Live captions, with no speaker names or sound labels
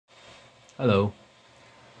Hello.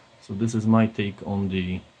 So this is my take on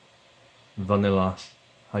the vanilla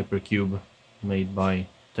HyperCube made by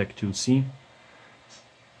Tech2C.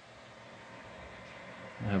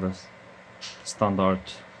 I have a standard,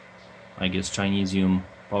 I guess, Chinesium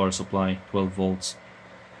power supply, 12 volts,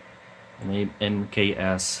 an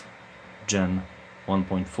MKS Gen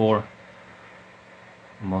 1.4,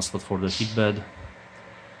 MOSFET for the heatbed.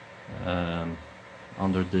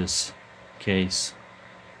 Under this case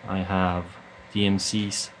I have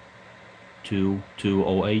TMC's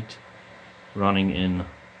 2208 running in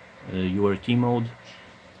UART mode,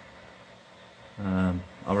 a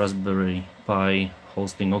Raspberry Pi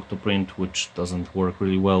hosting Octoprint, which doesn't work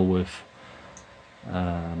really well with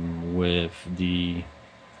the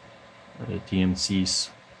TMC's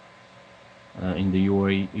in the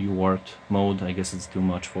UART mode. I guess it's too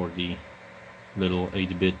much for the little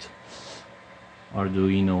 8-bit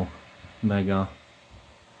Arduino Mega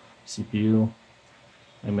CPU.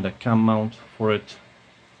 I made a cam mount for it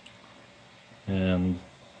and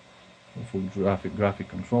a full graphic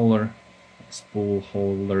controller, a spool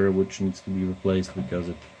holder which needs to be replaced because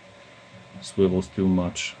it swivels too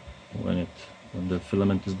much when the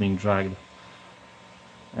filament is being dragged.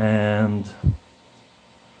 And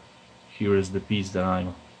here is the piece that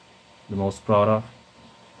I'm the most proud of,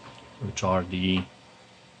 which are the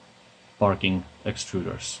parking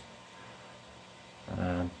extruders.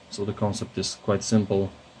 So the concept is quite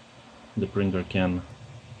simple. The printer can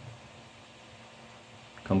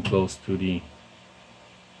come close to the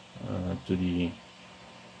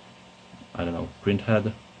I don't know, print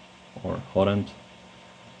head or hot end,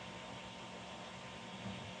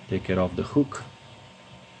 take it off the hook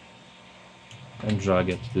and drag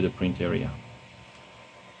it to the print area.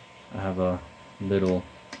 I have a little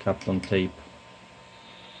Kapton tape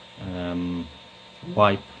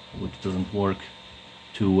wipe which doesn't work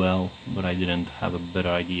too well, but I didn't have a better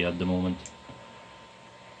idea at the moment.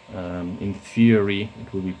 In theory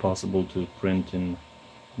it will be possible to print in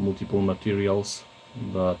multiple materials,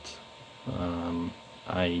 but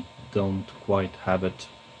I don't quite have it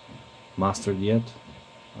mastered yet.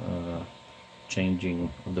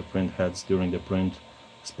 Changing the print heads during the print,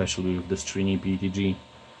 especially with the Strini PETG,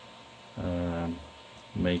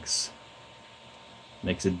 makes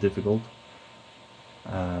it difficult.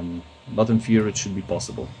 But in theory it should be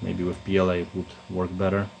possible. Maybe with PLA it would work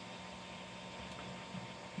better.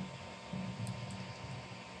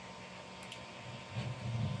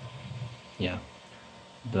 Yeah,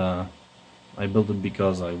 I built it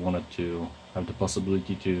because I wanted to have the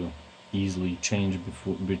possibility to easily change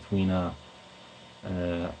between a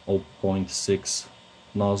 0.6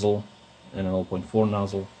 nozzle and an 0.4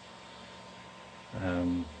 nozzle.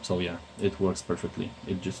 So yeah, it works perfectly.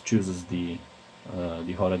 It just chooses the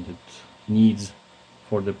hot end it needs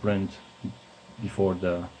for the print before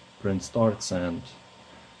the print starts, and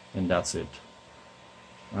that's it.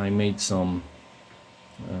 I made some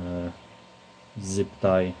zip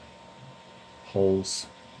tie holes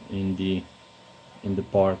in the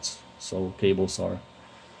parts so cables are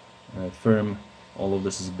firm. All of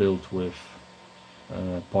this is built with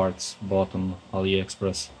parts bought on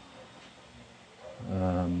AliExpress.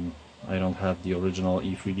 I don't have the original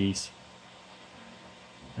E3Ds,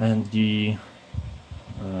 and the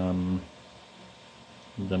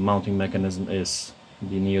mounting mechanism is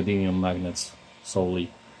the neodymium magnets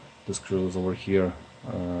solely. The screws over here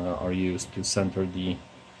are used to center the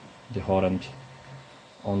hot end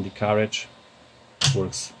on the carriage. It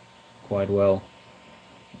works quite well.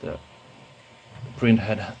 The print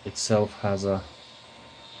head itself has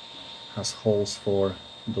holes for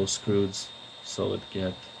those screws, so it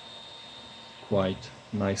gets quite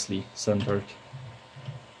nicely centered.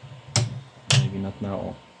 Maybe not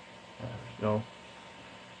now. There we go.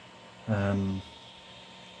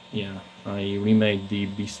 Yeah, I remade the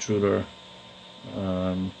Extruder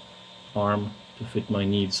arm to fit my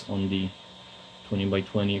needs on the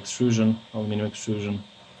 20x20 extrusion, aluminum extrusion.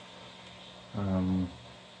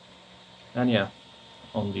 And yeah,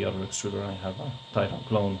 on the other extruder I have a Titan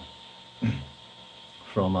clone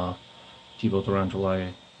from a TiVo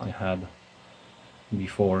Tarantula I had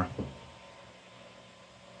before.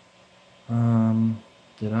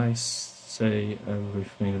 Did I say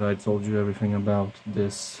everything? Did I told you everything about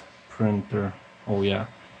this printer? Oh yeah,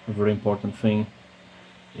 a very important thing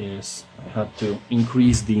is I had to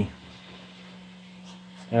increase the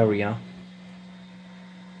area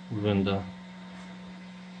within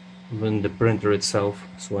the printer itself,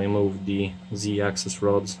 so I moved the Z-axis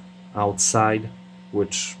rods outside,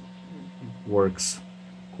 which works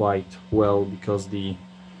quite well because the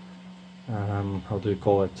how do you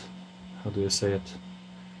call it? How do you say it?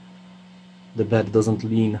 the bed doesn't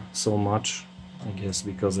lean so much, I guess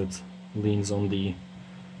because it leans on the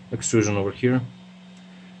extrusion over here.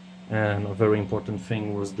 And a very important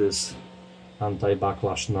thing was this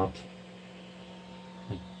anti-backlash nut.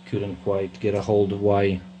 I couldn't quite get a hold of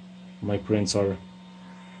why my prints are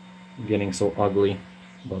getting so ugly,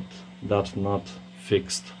 but that nut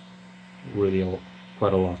fixed really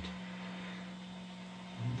quite a lot.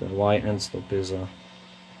 The Y end stop is a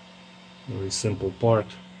very simple part.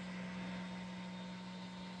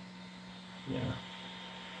 Yeah,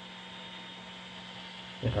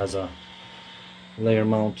 it has a layer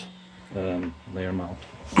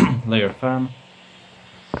fan,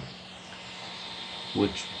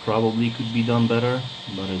 which probably could be done better,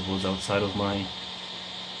 but it was outside of my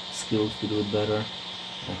skills to do it better.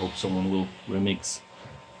 I hope someone will remix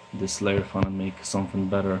this layer fan and make something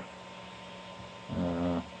better.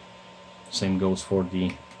 Same goes for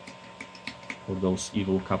those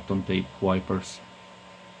evil Kapton tape wipers.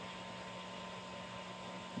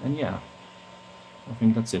 And yeah, I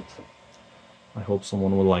think that's it. I hope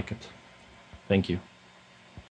someone will like it. Thank you.